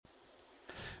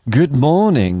Good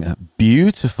morning,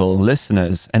 beautiful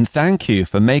listeners, and thank you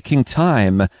for making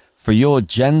time for your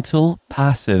gentle,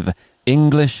 passive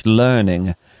English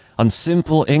learning. On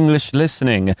Simple English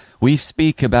Listening, we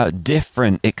speak about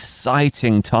different,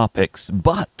 exciting topics,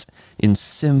 but in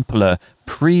simpler,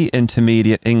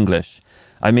 pre-intermediate English.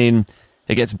 I mean,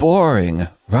 it gets boring,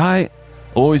 right?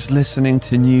 Always listening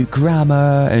to new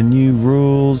grammar and new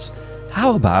rules.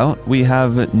 How about we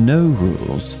have no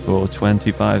rules for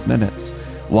 25 minutes?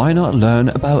 Why not learn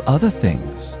about other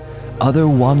things, other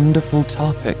wonderful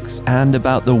topics, and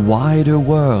about the wider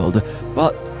world,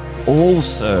 but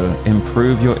also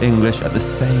improve your English at the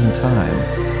same time?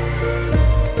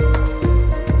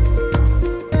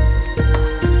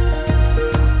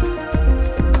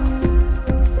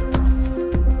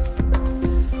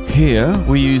 Here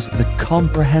we use the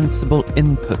comprehensible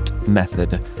input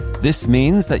method. This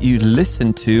means that you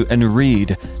listen to and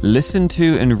read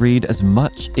as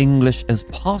much English as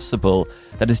possible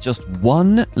that is just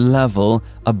one level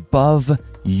above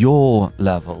your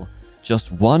level.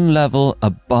 Just one level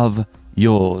above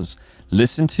yours.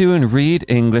 Listen to and read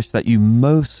English that you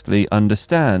mostly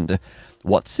understand.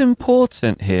 What's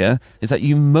important here is that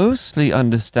you mostly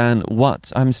understand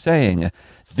what I'm saying.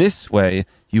 This way,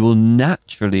 you will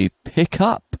naturally pick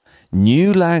up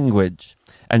new language.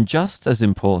 And just as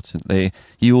importantly,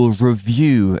 you will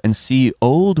review and see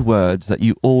old words that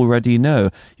you already know.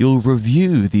 You'll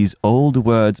review these old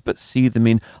words, but see them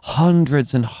in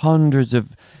hundreds and hundreds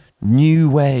of new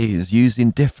ways, used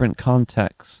in different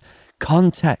contexts.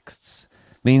 Contexts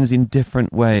means in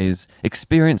different ways.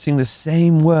 Experiencing the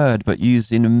same word, but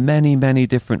used in many, many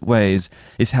different ways,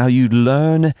 is how you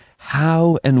learn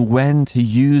how and when to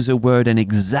use a word and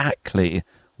exactly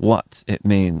what it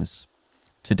means.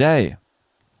 Today,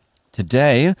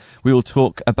 we will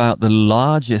talk about the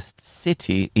largest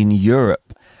city in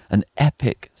Europe, an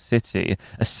epic city,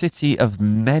 a city of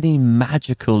many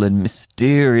magical and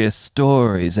mysterious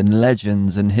stories and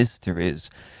legends and histories,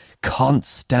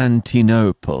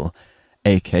 Constantinople,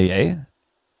 aka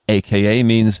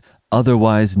means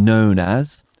otherwise known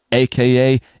as,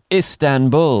 aka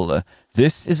Istanbul.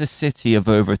 This is a city of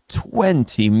over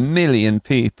 20 million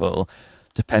people,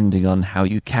 depending on how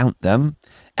you count them,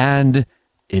 and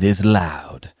it is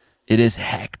loud, it is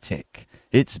hectic,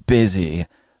 it's busy,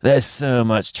 there's so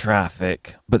much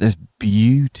traffic, but there's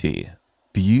beauty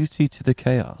to the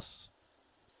chaos.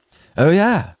 Oh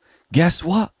yeah, guess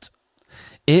what?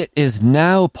 It is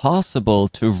now possible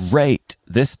to rate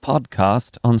this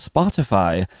podcast on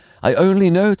Spotify. I only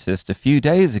noticed a few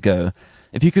days ago.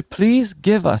 If you could please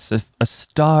give us a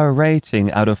star rating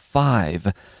out of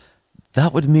 5,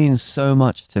 that would mean so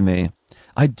much to me.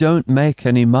 I don't make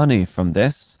any money from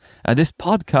this. This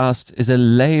podcast is a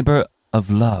labor of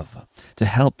love to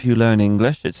help you learn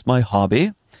English. It's my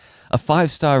hobby. A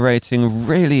 5-star rating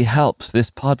really helps this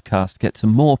podcast get to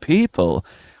more people,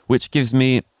 which gives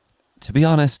me, to be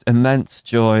honest, immense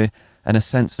joy and a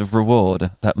sense of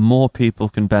reward that more people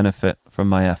can benefit from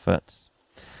my efforts.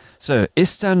 So,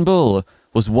 Istanbul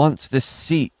was once the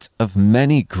seat of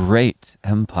many great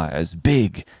empires,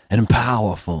 big and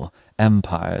powerful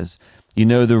empires. You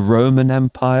know the Roman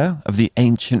Empire of the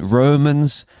ancient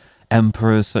Romans,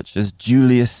 emperors such as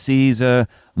Julius Caesar,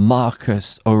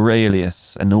 Marcus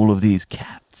Aurelius, and all of these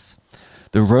cats.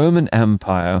 The Roman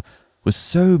Empire was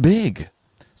so big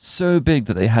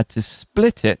that they had to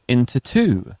split it into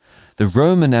two. The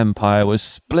Roman Empire was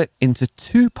split into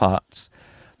two parts.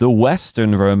 The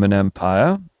Western Roman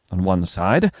Empire on one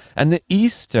side, and the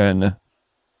Eastern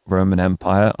Roman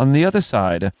Empire on the other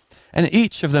side. And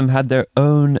each of them had their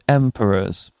own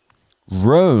emperors.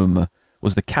 Rome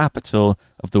was the capital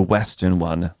of the Western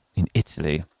one in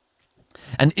Italy.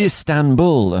 And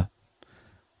Istanbul,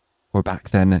 or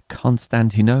back then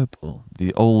Constantinople,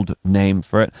 the old name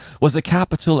for it, was the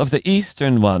capital of the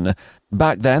Eastern one.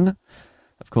 Back then,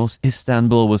 of course,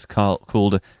 Istanbul was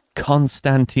called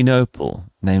Constantinople,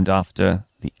 named after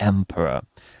the emperor.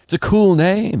 It's a cool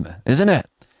name, isn't it?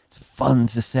 It's fun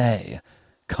to say.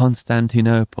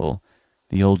 Constantinople,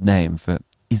 the old name for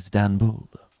Istanbul.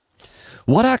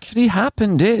 What actually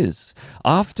happened is,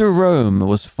 after Rome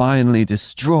was finally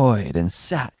destroyed and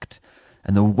sacked,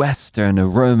 and the Western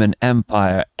Roman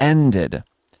Empire ended,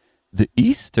 the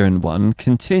Eastern one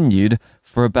continued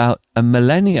for about a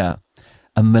millennia.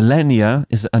 A millennia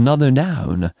is another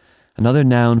noun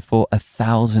for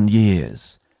 1,000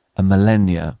 years. A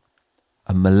millennia.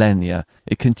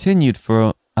 It continued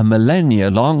for a millennia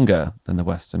longer than the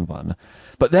Western one.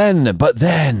 But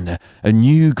then, a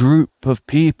new group of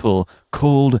people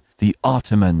called the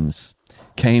Ottomans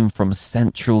came from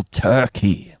central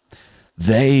Turkey.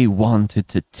 They wanted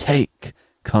to take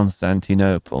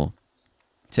Constantinople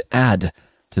to add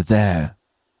to their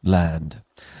land.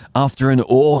 After an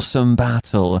awesome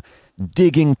battle,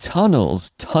 digging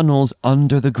tunnels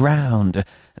under the ground,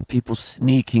 and people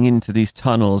sneaking into these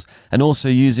tunnels, and also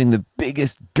using the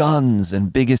biggest guns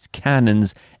and biggest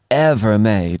cannons ever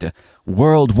made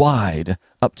worldwide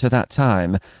up to that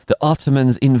time, the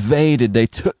Ottomans invaded. They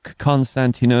took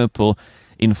Constantinople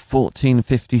in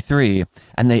 1453,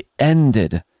 and they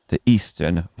ended the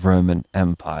Eastern Roman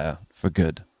Empire for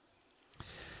good.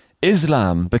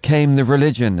 Islam became the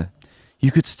religion.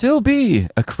 You could still be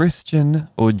a Christian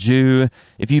or Jew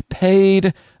if you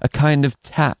paid a kind of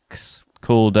tax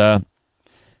called the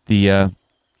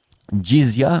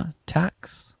jizya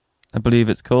tax, I believe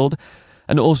it's called.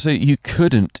 And also you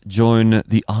couldn't join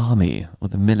the army or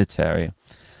the military.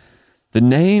 The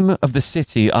name of the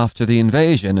city after the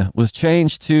invasion was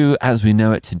changed to, as we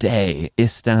know it today,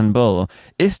 Istanbul.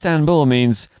 Istanbul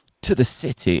means to the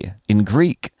city in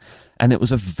Greek. And it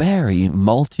was a very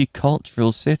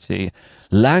multicultural city.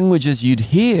 Languages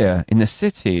you'd hear in the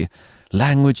city,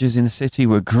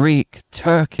 were Greek,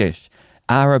 Turkish,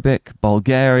 Arabic,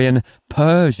 Bulgarian,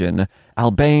 Persian,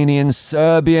 Albanian,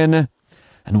 Serbian.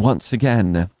 And once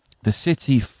again, the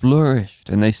city flourished,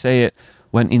 and they say it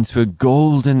went into a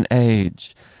golden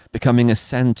age, becoming a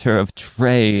center of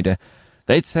trade.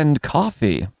 They'd send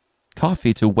coffee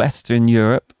to Western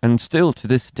Europe, and still to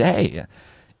this day,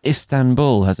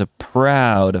 Istanbul has a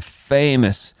proud,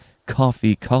 famous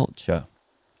coffee culture.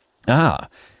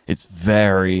 It's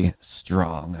very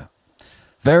strong.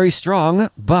 Very strong,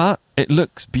 but it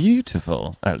looks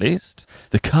beautiful, at least.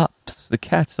 The cups, the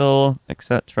kettle,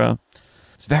 etc.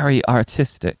 It's very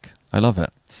artistic. I love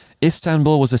it.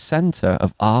 Istanbul was a center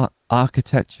of art,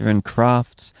 architecture and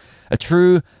crafts, a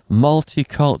true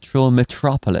multicultural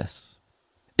metropolis.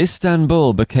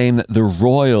 Istanbul became the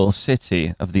royal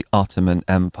city of the Ottoman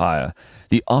Empire.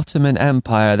 The Ottoman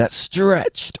Empire that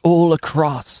stretched all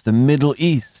across the Middle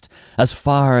East as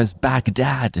far as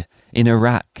Baghdad in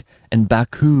Iraq and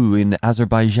Baku in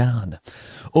Azerbaijan.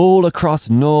 All across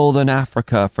northern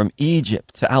Africa from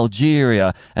Egypt to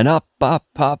Algeria and up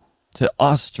to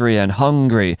Austria and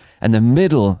Hungary and the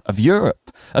middle of Europe,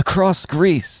 across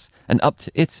Greece and up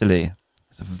to Italy.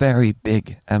 It's a very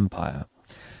big empire.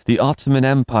 The Ottoman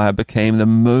Empire became the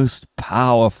most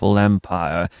powerful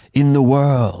empire in the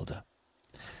world.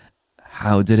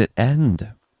 How did it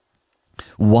end?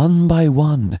 One by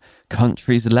one,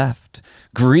 countries left.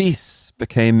 Greece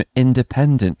became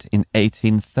independent in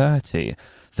 1830.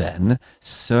 Then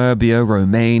Serbia,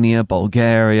 Romania,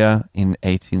 Bulgaria in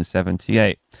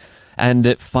 1878.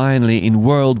 And finally, in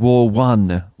World War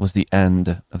I was the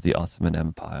end of the Ottoman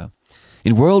Empire.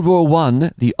 In World War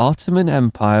I, the Ottoman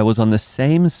Empire was on the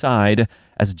same side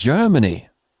as Germany.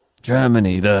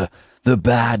 Germany, the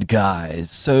bad guys.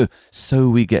 So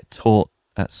we get taught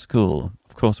at school.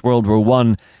 Of course, World War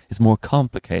I is more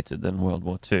complicated than World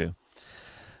War II.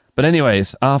 But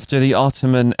anyways, after the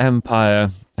Ottoman Empire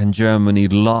and Germany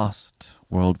lost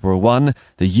World War I,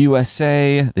 the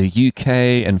USA, the UK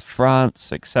and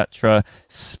France, etc.,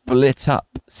 split up,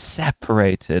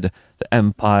 separated the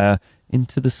empire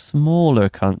into the smaller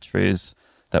countries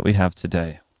that we have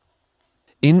today.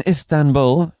 In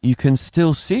Istanbul, you can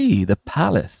still see the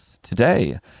palace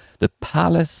today, the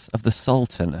palace of the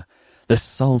Sultan. The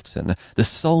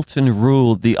Sultan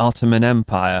ruled the Ottoman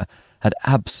Empire, had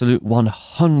absolute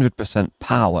 100%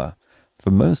 power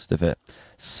for most of it.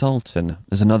 Sultan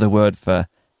is another word for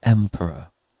emperor.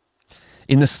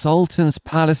 In the Sultan's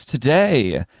palace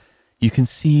today, you can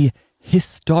see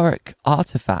historic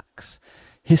artifacts.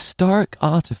 Historic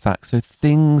artifacts are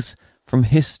things from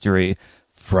history,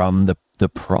 from the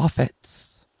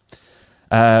prophets.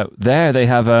 There they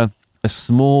have a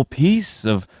small piece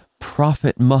of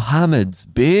Prophet Muhammad's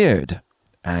beard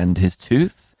and his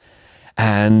tooth,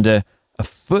 and a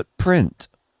footprint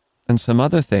and some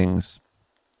other things.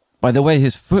 By the way,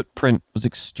 his footprint was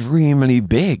extremely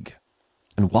big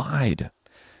and wide.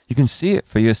 You can see it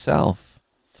for yourself.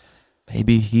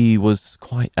 Maybe he was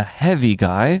quite a heavy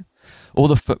guy, or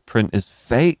the footprint is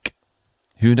fake.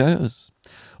 Who knows?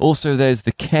 Also, there's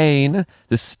the cane,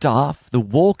 the staff, the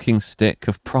walking stick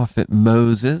of Prophet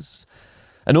Moses,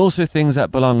 and also things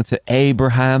that belong to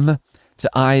Abraham, to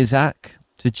Isaac,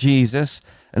 to Jesus,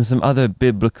 and some other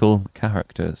biblical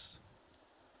characters.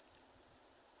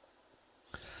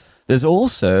 There's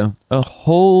also a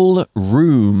whole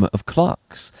room of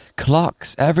clocks.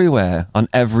 Clocks everywhere, on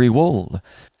every wall.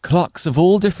 Clocks of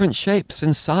all different shapes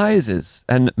and sizes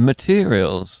and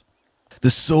materials.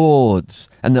 The swords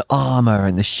and the armor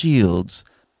and the shields,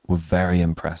 were very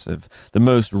impressive. The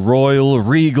most royal,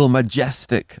 regal,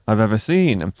 majestic I've ever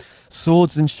seen.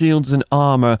 Swords and shields and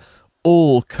armor,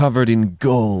 all covered in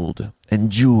gold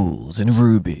and jewels and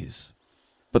rubies.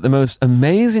 But the most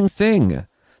amazing thing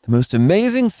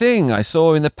I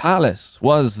saw in the palace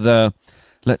was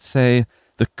let's say,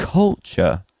 the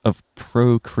culture of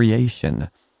procreation.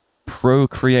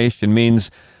 Procreation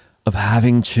means of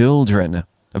having children,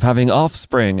 of having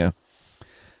offspring.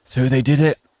 So they did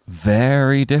it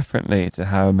very differently to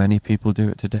how many people do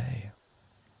it today.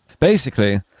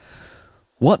 Basically,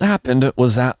 what happened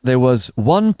was that there was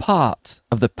one part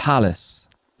of the palace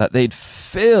that they'd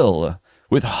fill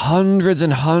with hundreds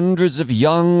and hundreds of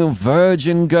young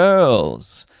virgin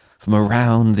girls from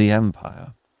around the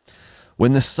empire.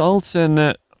 When the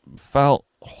Sultan felt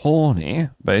horny,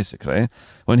 basically,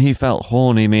 when he felt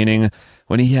horny, meaning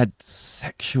when he had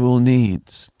sexual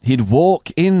needs, he'd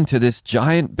walk into this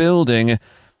giant building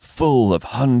full of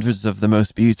hundreds of the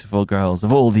most beautiful girls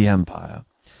of all the empire.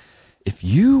 If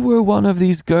you were one of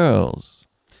these girls,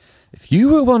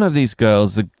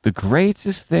 the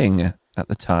greatest thing at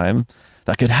the time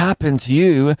that could happen to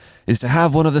you is to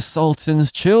have one of the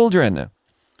Sultan's children.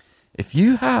 If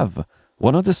you have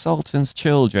one of the Sultan's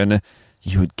children,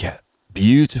 you would get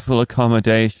beautiful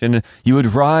accommodation. You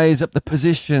would rise up the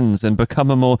positions and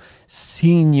become a more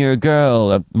senior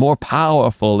girl, more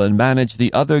powerful, and manage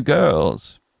the other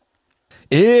girls.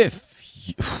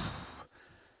 If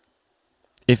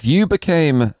you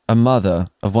became a mother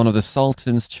of one of the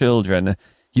Sultan's children,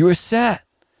 you were set.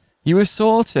 You were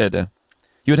sorted.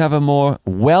 You would have a more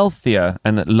wealthier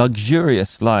and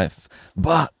luxurious life.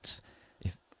 But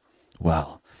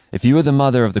if you were the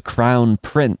mother of the crown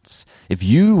prince, if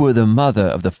you were the mother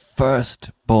of the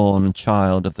firstborn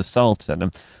child of the Sultan,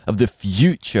 of the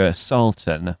future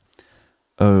Sultan,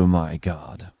 oh my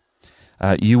God,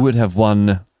 you would have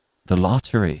won the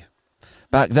lottery.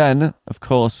 Back then, of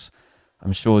course,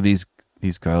 I'm sure these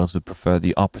girls would prefer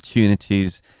the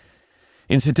opportunities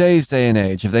in today's day and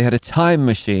age. If they had a time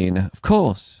machine, of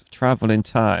course, travel in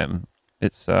time.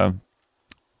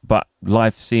 But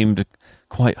life seemed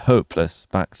quite hopeless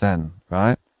back then,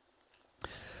 right?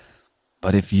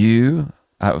 But if you,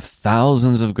 out of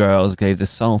thousands of girls, gave the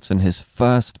Sultan his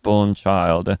firstborn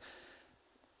child,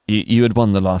 you had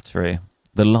won the lottery,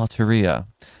 the lotteria.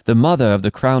 The mother of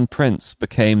the crown prince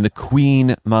became the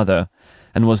queen mother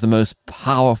and was the most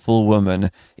powerful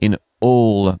woman in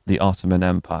all the Ottoman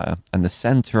Empire and the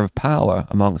center of power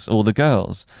amongst all the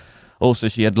girls. Also,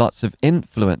 she had lots of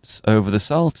influence over the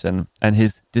Sultan and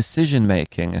his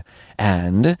decision-making.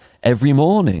 And every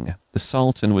morning, the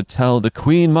Sultan would tell the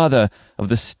Queen Mother of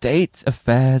the state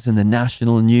affairs and the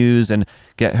national news and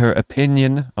get her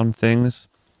opinion on things.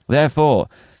 Therefore,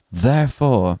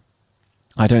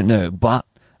 I don't know, but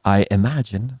I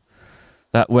imagine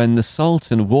that when the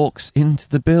Sultan walks into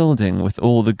the building with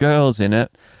all the girls in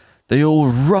it, they all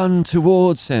run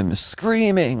towards him,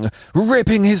 screaming,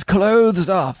 ripping his clothes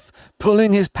off,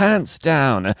 pulling his pants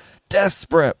down,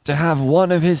 desperate to have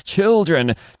one of his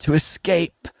children to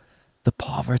escape the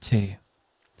poverty.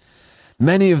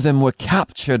 Many of them were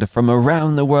captured from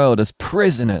around the world as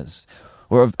prisoners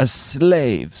or as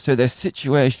slaves, so their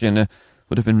situation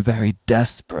would have been very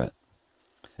desperate.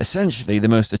 Essentially, the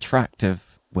most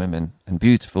attractive women and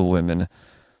beautiful women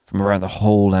from around the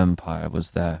whole empire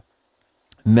was there.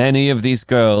 Many of these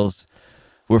girls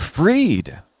were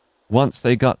freed once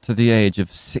they got to the age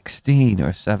of 16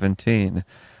 or 17,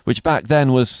 which back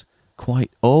then was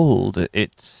quite old,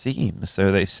 it seems,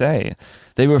 so they say.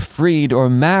 They were freed or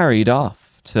married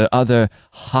off to other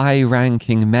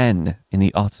high-ranking men in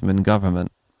the Ottoman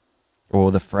government or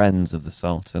the friends of the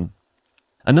Sultan.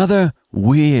 Another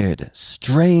weird,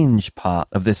 strange part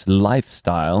of this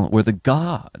lifestyle were the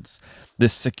guards, the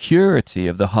security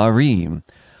of the harem.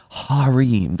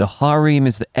 The harem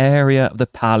is the area of the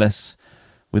palace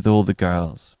with all the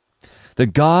girls. The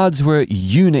guards were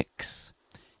eunuchs.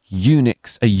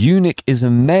 A eunuch is a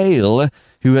male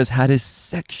who has had his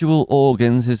sexual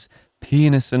organs, his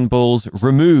penis and balls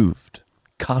removed,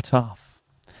 cut off.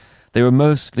 They were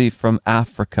mostly from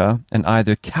Africa and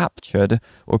either captured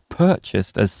or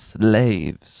purchased as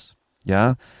slaves.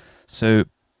 Yeah? So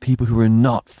people who were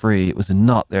not free, it was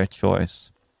not their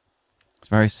choice. It's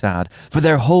very sad. For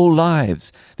their whole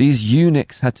lives, these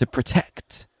eunuchs had to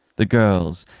protect the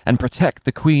girls and protect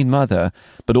the queen mother,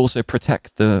 but also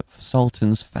protect the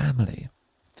sultan's family.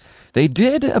 They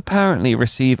did apparently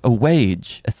receive a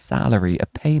wage, a salary, a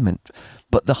payment,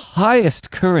 but the highest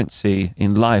currency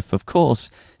in life, of course,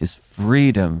 is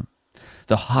freedom.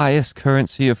 The highest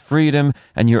currency of freedom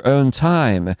and your own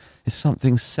time is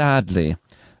something sadly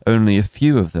only a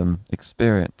few of them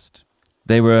experienced.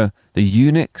 The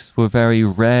eunuchs were very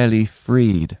rarely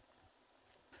freed.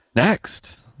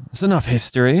 Next, that's enough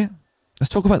history. Let's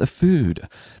talk about the food.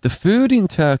 The food in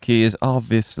Turkey is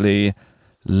obviously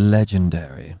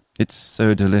legendary. It's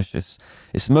so delicious.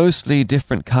 It's mostly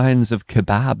different kinds of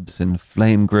kebabs and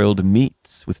flame-grilled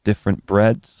meats with different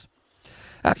breads.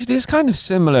 Actually, it's kind of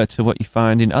similar to what you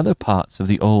find in other parts of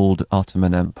the old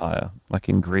Ottoman Empire, like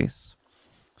in Greece.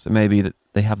 So maybe that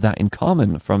they have that in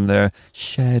common from their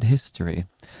shared history.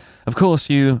 Of course,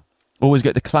 you always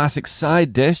get the classic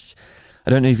side dish.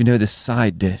 I don't know if you know this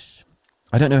side dish.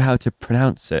 I don't know how to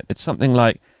pronounce it. It's something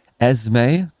like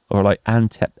esme or like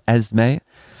Antep esme.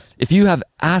 If you have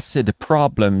acid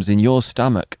problems in your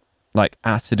stomach, like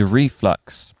acid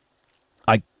reflux,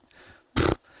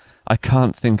 I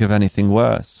can't think of anything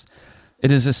worse.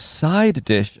 It is a side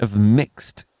dish of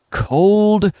mixed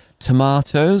cold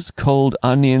tomatoes, cold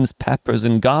onions, peppers,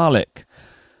 and garlic,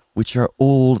 which are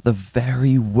all the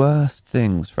very worst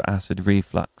things for acid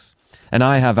reflux. And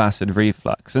I have acid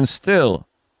reflux, and still,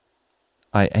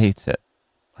 I ate it.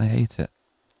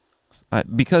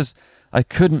 Because I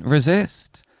couldn't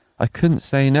resist. I couldn't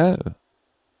say no.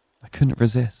 I couldn't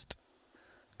resist.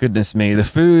 Goodness me, the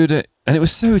food, and it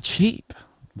was so cheap.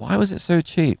 Why was it so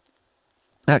cheap?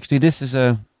 Actually, this is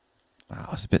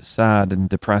it's a bit sad and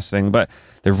depressing, but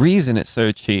the reason it's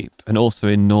so cheap, and also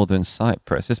in northern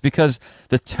Cyprus, is because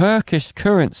the Turkish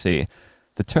currency,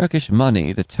 the Turkish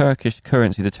money, the Turkish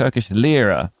currency, the Turkish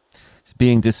lira is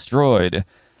being destroyed.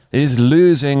 It is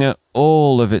losing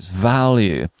all of its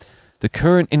value. The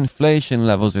current inflation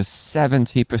levels are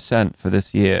 70% for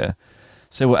this year.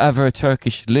 So whatever a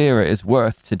Turkish lira is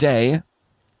worth today,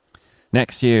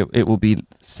 next year it will be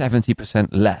 70%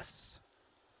 less.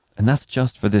 And that's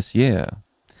just for this year.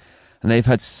 And they've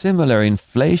had similar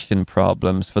inflation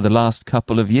problems for the last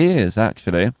couple of years,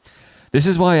 actually. This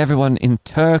is why everyone in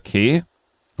Turkey,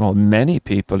 or many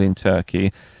people in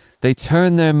Turkey, they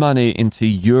turn their money into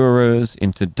euros,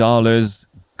 into dollars,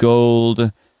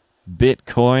 gold,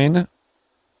 Bitcoin.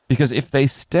 Because if they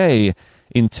stay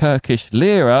in Turkish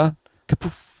lira,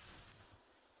 kapoof,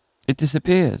 it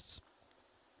disappears.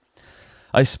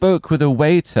 I spoke with a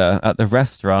waiter at the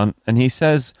restaurant, and he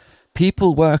says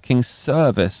people working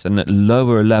service and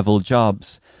lower level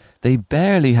jobs, they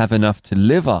barely have enough to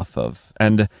live off of,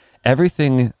 and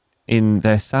everything in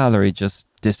their salary just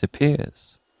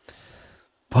disappears.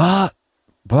 But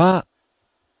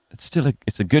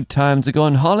it's a good time to go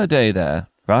on holiday there,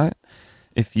 right?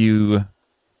 If you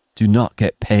do not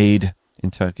get paid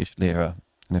in Turkish lira,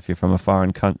 and if you're from a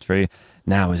foreign country,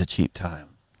 now is a cheap time.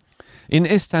 In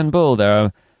Istanbul, there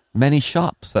are many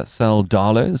shops that sell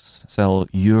dollars, sell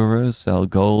euros, sell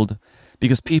gold,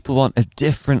 because people want a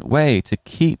different way to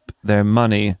keep their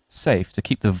money safe, to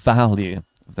keep the value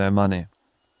of their money.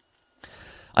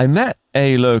 I met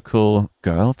a local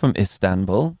girl from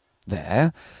Istanbul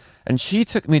there, and she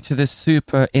took me to this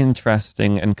super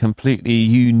interesting and completely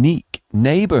unique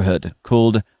neighborhood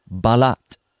called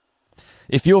Balat.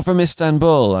 If you're from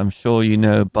Istanbul, I'm sure you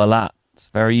know Balat. It's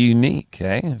very unique,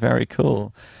 eh? Very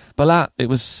cool. Balat, it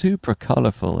was super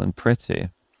colorful and pretty.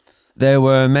 There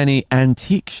were many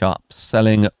antique shops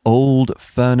selling old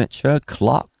furniture,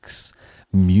 clocks,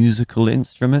 musical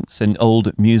instruments, and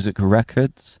old music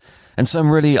records, and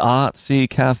some really artsy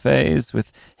cafes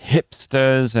with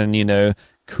hipsters and,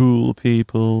 cool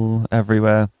people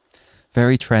everywhere.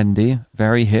 Very trendy,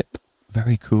 very hip,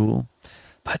 very cool.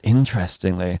 But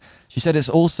interestingly, she said it's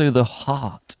also the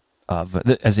heart of,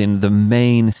 as in the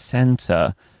main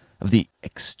center of the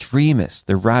extremist,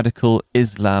 the radical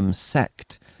Islam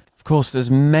sect. Of course, there's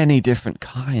many different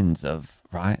kinds of,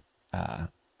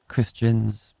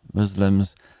 Christians,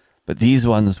 Muslims, but these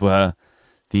ones were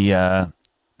the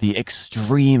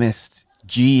extremist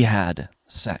jihad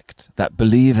sect that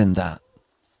believe in that.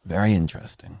 Very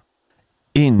interesting.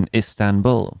 In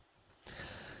Istanbul.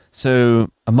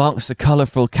 So amongst the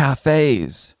colorful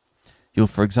cafes, you'll,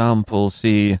 for example,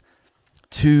 see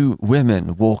two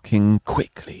women walking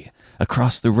quickly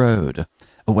across the road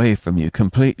away from you,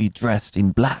 completely dressed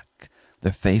in black,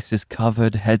 their faces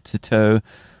covered head to toe,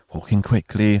 walking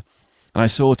quickly. And I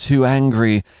saw two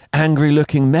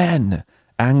angry-looking men,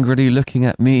 angrily looking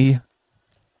at me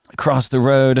across the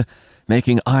road,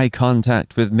 making eye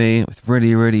contact with me with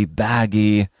really, really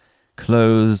baggy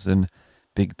clothes and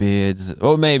big beards.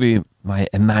 Or maybe my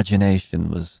imagination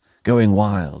was going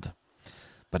wild.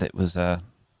 But it was,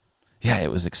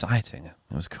 it was exciting.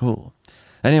 It was cool.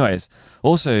 Anyways,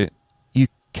 also, you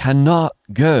cannot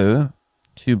go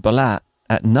to Balat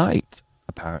at night,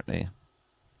 apparently.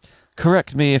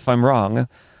 Correct me if I'm wrong,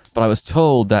 but I was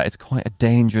told that it's quite a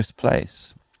dangerous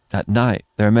place at night.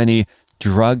 There are many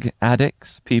drug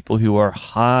addicts, people who are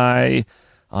high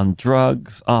on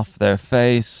drugs, off their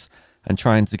face, and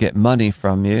trying to get money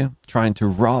from you, trying to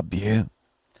rob you.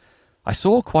 I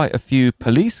saw quite a few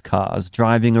police cars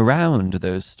driving around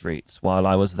those streets while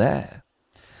I was there.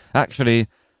 Actually,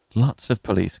 lots of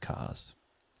police cars.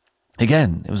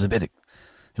 Again, it was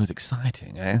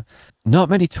exciting, eh? Not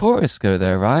many tourists go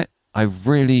there, right? I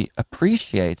really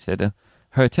appreciated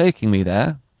her taking me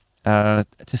there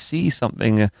to see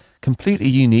something completely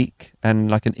unique and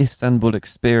like an Istanbul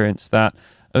experience that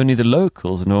only the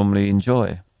locals normally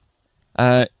enjoy.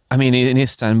 I mean, in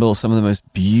Istanbul, some of the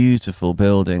most beautiful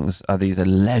buildings are these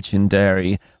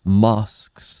legendary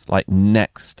mosques, like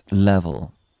next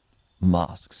level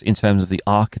mosques in terms of the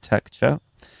architecture,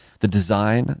 the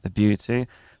design, the beauty,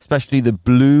 especially the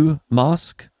Blue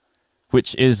Mosque,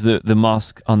 which is the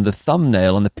mosque on the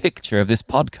thumbnail, on the picture of this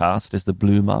podcast is the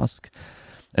Blue Mosque,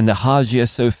 and the Hagia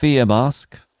Sophia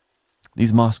Mosque.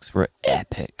 These mosques were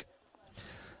epic.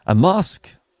 A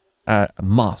mosque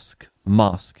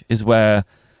is where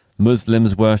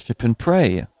Muslims worship and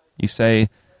pray. You say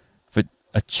for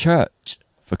a church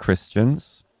for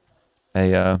Christians,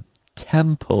 a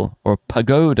temple or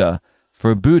pagoda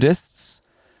for Buddhists,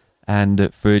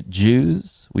 and for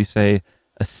Jews, we say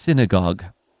a synagogue.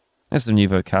 There's some new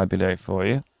vocabulary for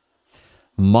you.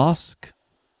 Mosque,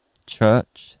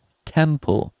 church,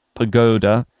 temple,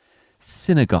 pagoda,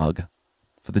 synagogue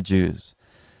for the Jews.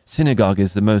 Synagogue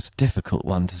is the most difficult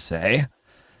one to say.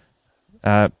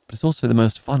 But it's also the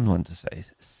most fun one to say,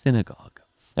 synagogue.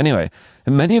 Anyway,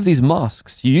 many of these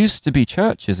mosques used to be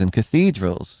churches and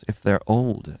cathedrals, if they're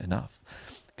old enough.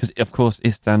 Because, of course,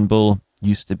 Istanbul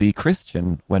used to be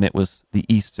Christian when it was the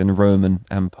Eastern Roman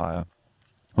Empire,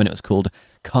 when it was called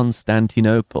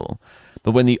Constantinople.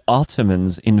 But when the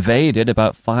Ottomans invaded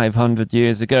about 500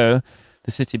 years ago,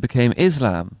 the city became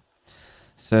Islam.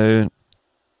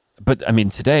 But I mean,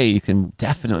 today you can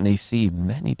definitely see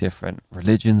many different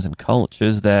religions and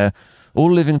cultures there,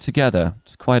 all living together.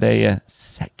 It's quite a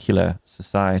secular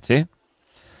society.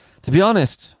 To be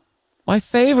honest, my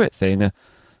favorite thing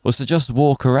was to just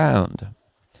walk around.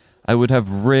 I would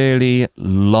have really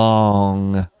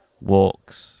long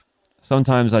walks.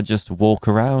 Sometimes I'd just walk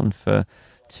around for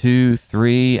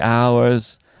 2-3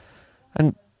 hours.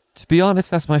 And to be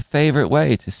honest, that's my favorite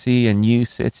way to see a new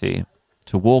city,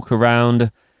 to walk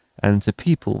around and to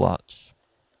people watch.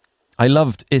 I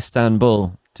loved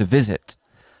Istanbul to visit,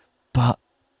 but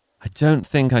I don't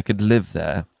think I could live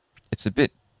there. It's a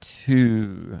bit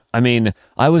too... I mean,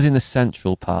 I was in the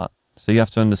central part, so you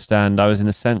have to understand, I was in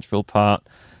the central part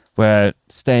where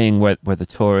the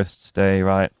tourists stay,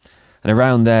 right? And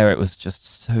around there, it was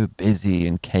just so busy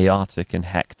and chaotic and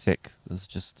hectic. There's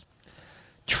just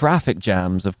traffic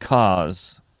jams of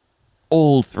cars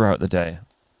all throughout the day,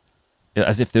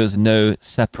 as if there was no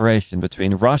separation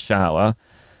between rush hour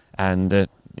and,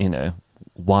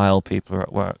 while people are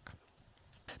at work.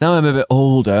 Now I'm a bit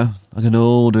older, like an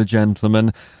older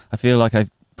gentleman. I feel like I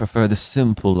prefer the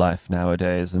simple life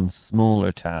nowadays in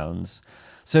smaller towns.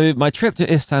 So my trip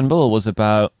to Istanbul was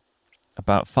about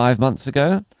 5 months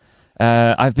ago.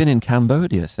 I've been in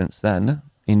Cambodia since then,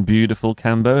 in beautiful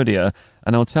Cambodia,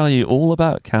 and I'll tell you all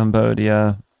about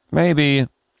Cambodia maybe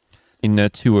in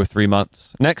 2 or 3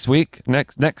 months. Next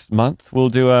month, we'll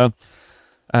do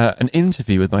an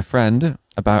interview with my friend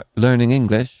about learning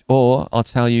English, or I'll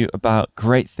tell you about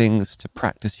great things to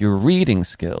practice your reading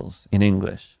skills in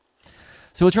English.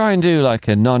 So we'll try and do like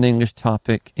a non-English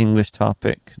topic, English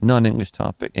topic, non-English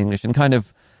topic, English, and kind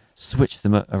of switch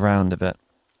them around a bit.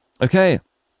 Okay,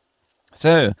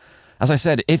 so as I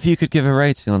said, if you could give a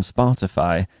rating on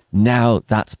Spotify, now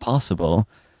that's possible,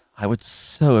 I would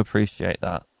so appreciate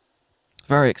that. It's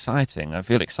very exciting. I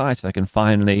feel excited I can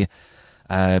finally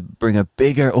bring a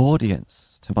bigger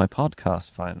audience to my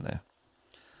podcast finally.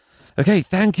 Okay,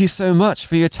 thank you so much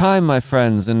for your time, my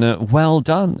friends, and well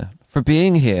done for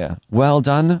being here. Well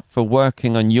done for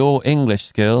working on your English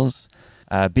skills,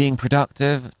 being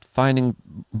productive, finding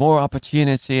more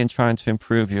opportunity and trying to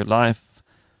improve your life.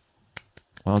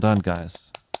 Well done,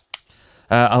 guys.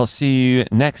 I'll see you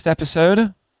next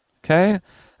episode. Okay?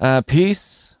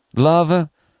 Peace, love,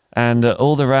 and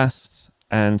all the rest,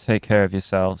 and take care of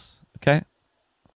yourselves.